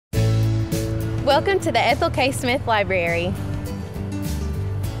Welcome to the Ethel K. Smith Library.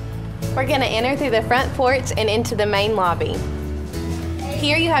 We're going to enter through the front porch and into the main lobby.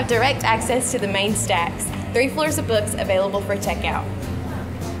 Here you have direct access to the main stacks, 3 floors of books available for checkout.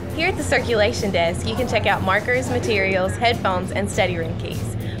 Here at the circulation desk, you can check out markers, materials, headphones, and study room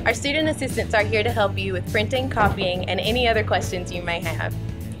keys. Our student assistants are here to help you with printing, copying, and any other questions you may have.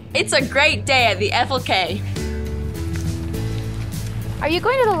 It's a great day at the Ethel K. Are you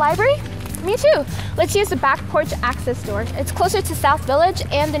going to the library? Me too. Let's use the back porch access door. It's closer to South Village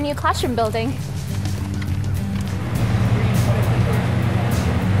and the new classroom building.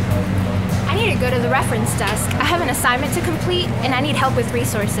 I need to go to the reference desk. I have an assignment to complete and I need help with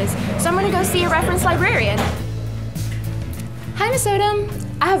resources. So I'm going to go see a reference librarian. Hi, Miss Odom.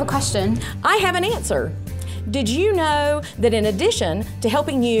 I have a question. I have an answer. Did you know that in addition to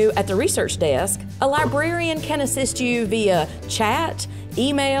helping you at the research desk, a librarian can assist you via chat,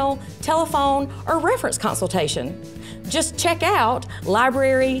 email, telephone, or reference consultation? Just check out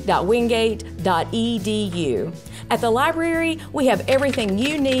library.wingate.edu. At the library, we have everything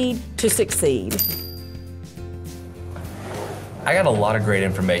you need to succeed. I got a lot of great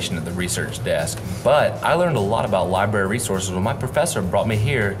information at the research desk, but I learned a lot about library resources when my professor brought me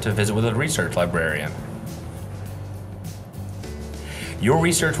here to visit with a research librarian. Your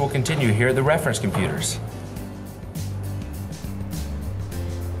research will continue here at the reference computers.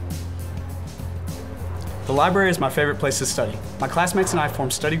 The library is my favorite place to study. My classmates and I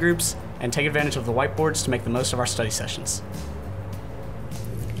form study groups and take advantage of the whiteboards to make the most of our study sessions.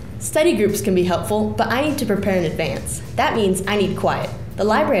 Study groups can be helpful, but I need to prepare in advance. That means I need quiet. The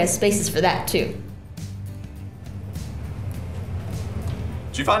library has spaces for that too.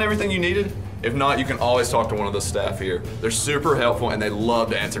 Did you find everything you needed? If not, you can always talk to one of the staff here. They're super helpful and they love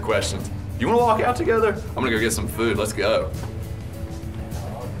to answer questions. You want to walk out together? I'm gonna go get some food. Let's go.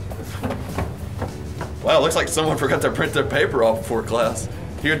 Wow, looks like someone forgot to print their paper off before class.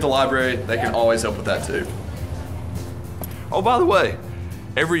 Here at the library, they can always help with that too. Oh, by the way,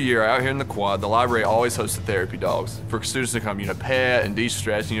 every year out here in the quad, the library always hosts the therapy dogs for students to come, pet and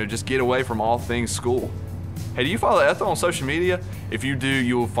de-stress, just get away from all things school. Hey, do you follow Ethel on social media? If you do,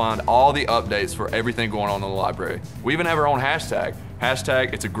 you will find all the updates for everything going on in the library. We even have our own hashtag.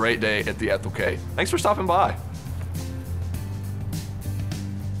 Hashtag, it's a great day at the Ethel K. Thanks for stopping by.